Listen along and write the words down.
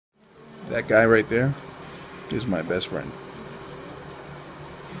That guy right there is my best friend.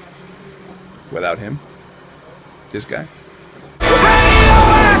 Without him, this guy.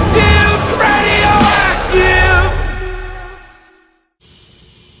 Radioactive! Radioactive!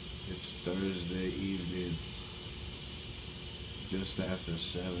 It's Thursday evening, just after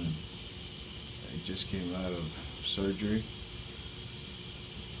 7. I just came out of surgery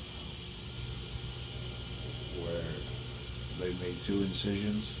where they made 2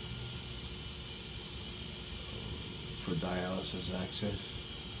 incisions for dialysis access.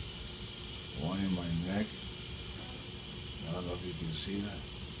 One in my neck. I don't know if you can see that.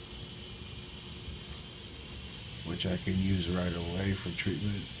 Which I can use right away for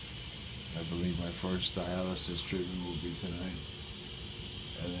treatment. I believe my first dialysis treatment will be tonight.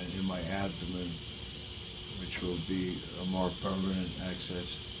 And then in my abdomen, which will be a more permanent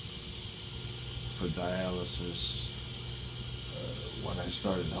access for dialysis when I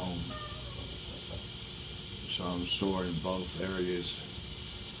start at home. So I'm sore in both areas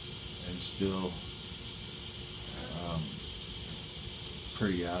and still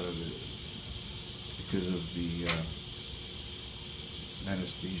pretty out of it because of the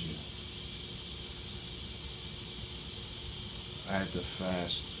anesthesia. I had to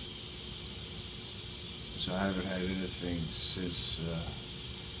fast, so I haven't had anything since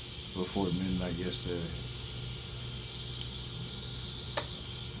before midnight yesterday.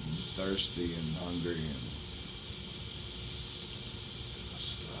 I'm thirsty and hungry and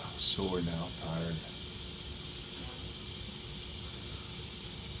just sore now, tired.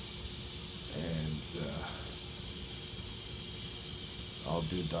 And I'll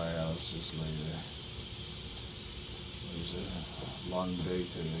do dialysis later. It was a long day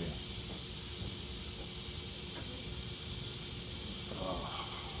today.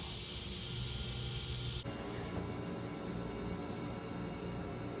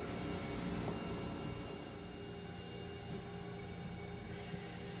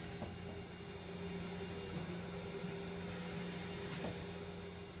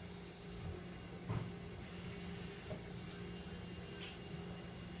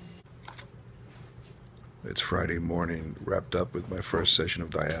 It's Friday morning, wrapped up with my first session of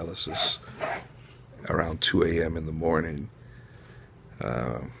dialysis around 2 a.m. in the morning.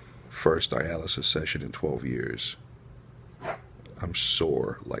 First dialysis session in 12 years. I'm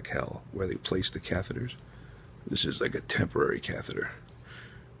sore like hell where they place the catheters. This is like a temporary catheter,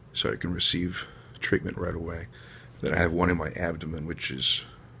 so I can receive treatment right away. Then I have one in my abdomen, which is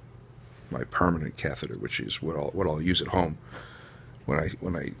my permanent catheter, which is what I'll use at home when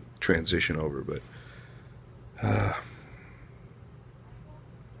I transition over. But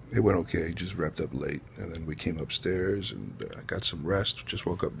it went okay, just wrapped up late, and then we came upstairs and I got some rest, just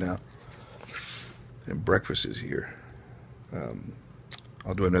woke up now, and breakfast is here.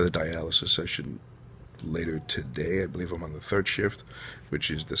 I'll do another dialysis session later today. I believe I'm on the 3rd shift, which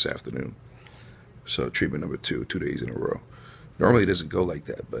is this afternoon. So treatment number 2, 2 days in a row. Normally it doesn't go like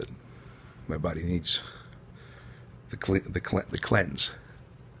that, but my body needs the cleanse.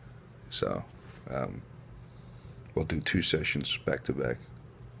 So we'll do 2 sessions back to back.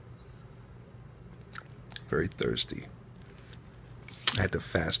 Very thirsty. I had to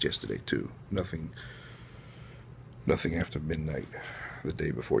fast yesterday too. Nothing after midnight the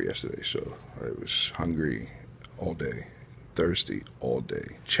day before yesterday. So I was hungry all day, thirsty all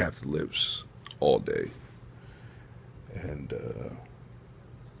day, chapped lips all day. And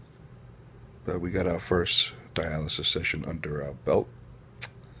but we got our first dialysis session under our belt.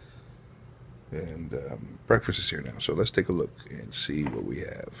 And breakfast is here now, so let's take a look and see what we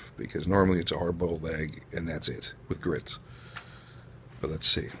have, because normally it's a hard-boiled egg and that's it with grits, but let's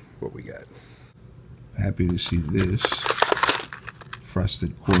see what we got. Happy to see this: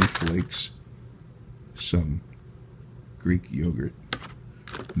 frosted cornflakes, some Greek yogurt,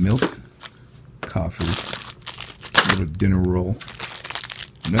 milk, coffee, a little dinner roll,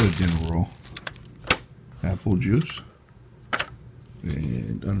 another dinner roll, apple juice,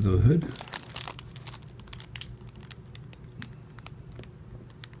 and under the hood,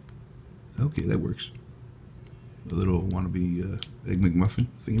 okay, that works. A little wannabe egg McMuffin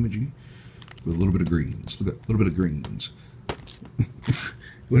thingamajig with a little bit of greens. Look at a little bit of greens.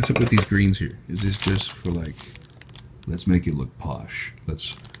 What's up with these greens here? Is this just for like, let's make it look posh?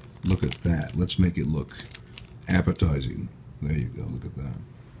 Let's look at that. Let's make it look appetizing. There you go. Look at that.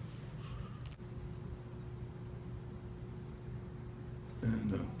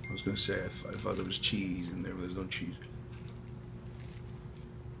 And I was gonna say I thought there was cheese in there, but there's no cheese.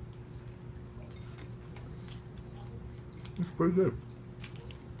 It's pretty good.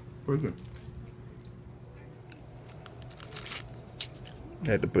 Pretty good.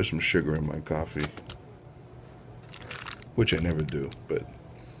 I had to put some sugar in my coffee, which I never do, but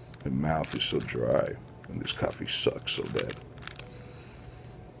my mouth is so dry, and this coffee sucks so bad.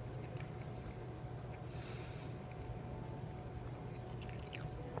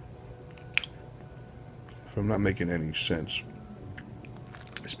 If I'm not making any sense,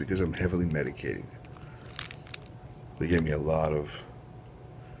 it's because I'm heavily medicated. They gave me a lot of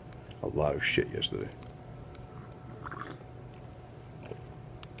shit yesterday.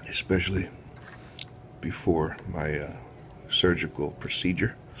 Especially before my surgical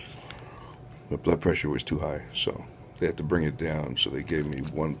procedure. My blood pressure was too high, so they had to bring it down, so they gave me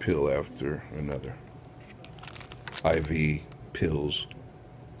one pill after another. IV pills.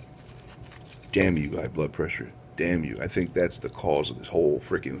 Damn you, high blood pressure. Damn you. I think that's the cause of this whole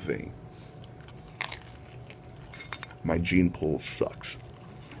freaking thing. My gene pool sucks.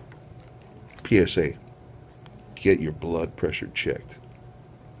 PSA. Get your blood pressure checked.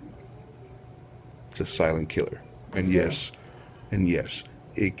 It's a silent killer. And yes,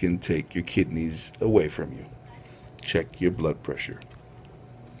 it can take your kidneys away from you. Check your blood pressure.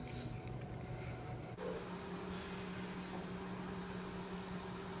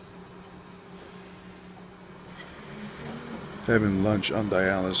 Having lunch on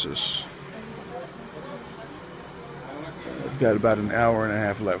dialysis. I've got about an hour and a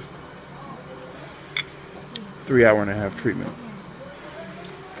half left. 3-hour-and-a-half treatment.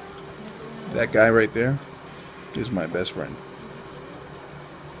 That guy right there is my best friend.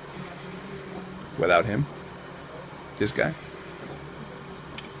 Without him, this guy,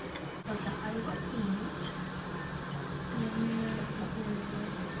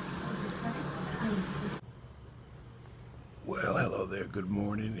 well, hello there, good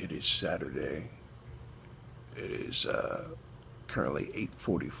morning. It is Saturday. It is currently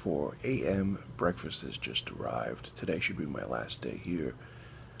 8:44 a.m. Breakfast has just arrived. Today should be my last day here.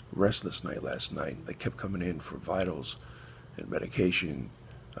 Restless night last night. They kept coming in for vitals and medication.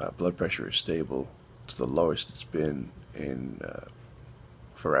 Blood pressure is stable. It's the lowest it's been in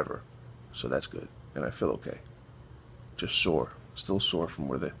forever. So that's good. And I feel okay. Just sore. Still sore from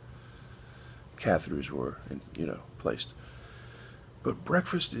where the catheters were, placed. But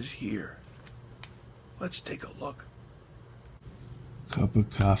breakfast is here. Let's take a look. Cup of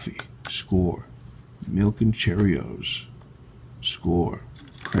coffee. Score. Milk and Cheerios. Score.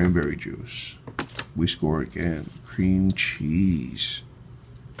 Cranberry juice. We score again. Cream cheese.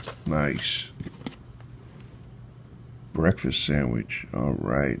 Nice. Breakfast sandwich. All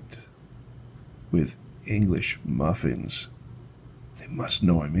right. With English muffins. They must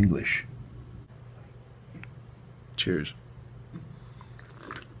know I'm English. Cheers.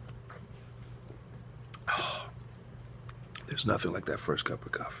 Oh, there's nothing like that first cup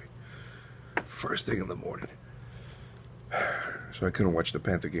of coffee. First thing in the morning. So I couldn't watch the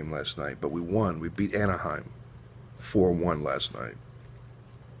Panther game last night, but we won. We beat Anaheim 4-1 last night.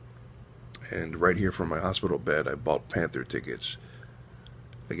 And right here from my hospital bed, I bought Panther tickets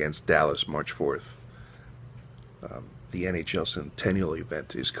against Dallas March 4th. The NHL Centennial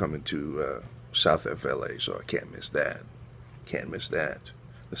event is coming to South FLA, so I can't miss that. Can't miss that.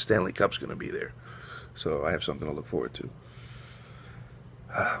 The Stanley Cup's going to be there, so I have something to look forward to.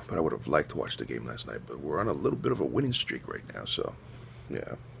 But I would have liked to watch the game last night, but we're on a little bit of a winning streak right now, so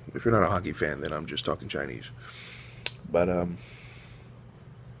yeah. If you're not a hockey fan, then I'm just talking Chinese. But,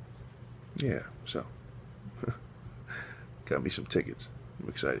 yeah, so got me some tickets. I'm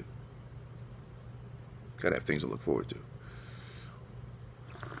excited. Gotta have things to look forward to.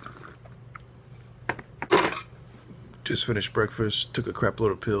 Just finished breakfast, took a crap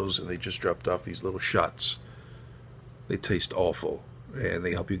load of pills, and they just dropped off these little shots. They taste awful, and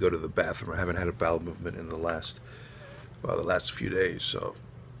they help you go to the bathroom. I haven't had a bowel movement in the last few days, so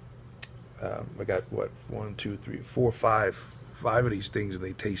I got, what, 1, 2, 3, 4, 5 of these things, and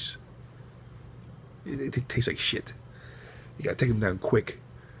they taste like shit. You gotta take them down quick.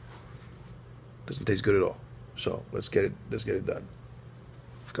 Doesn't taste good at all. So let's get it done.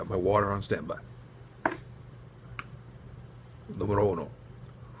 I've got my water on standby. Numero uno.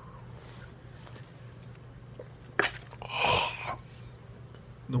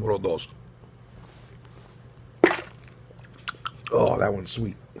 Numero dos. Oh, that one's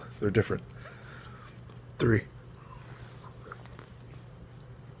sweet. They're different. 3.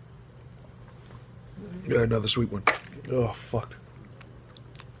 Yeah, another sweet one. Oh, fuck.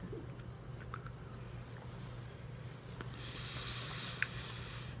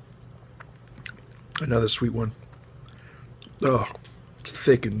 Another sweet one. Oh, it's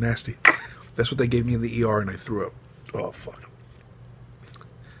thick and nasty. That's what they gave me in the ER, and I threw up. Oh, fuck.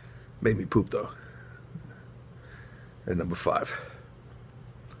 Made me poop, though. And number 5.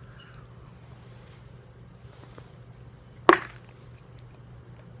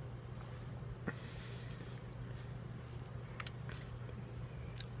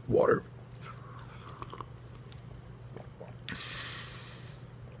 Water.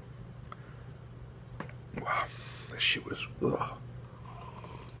 Wow, that shit was, ugh.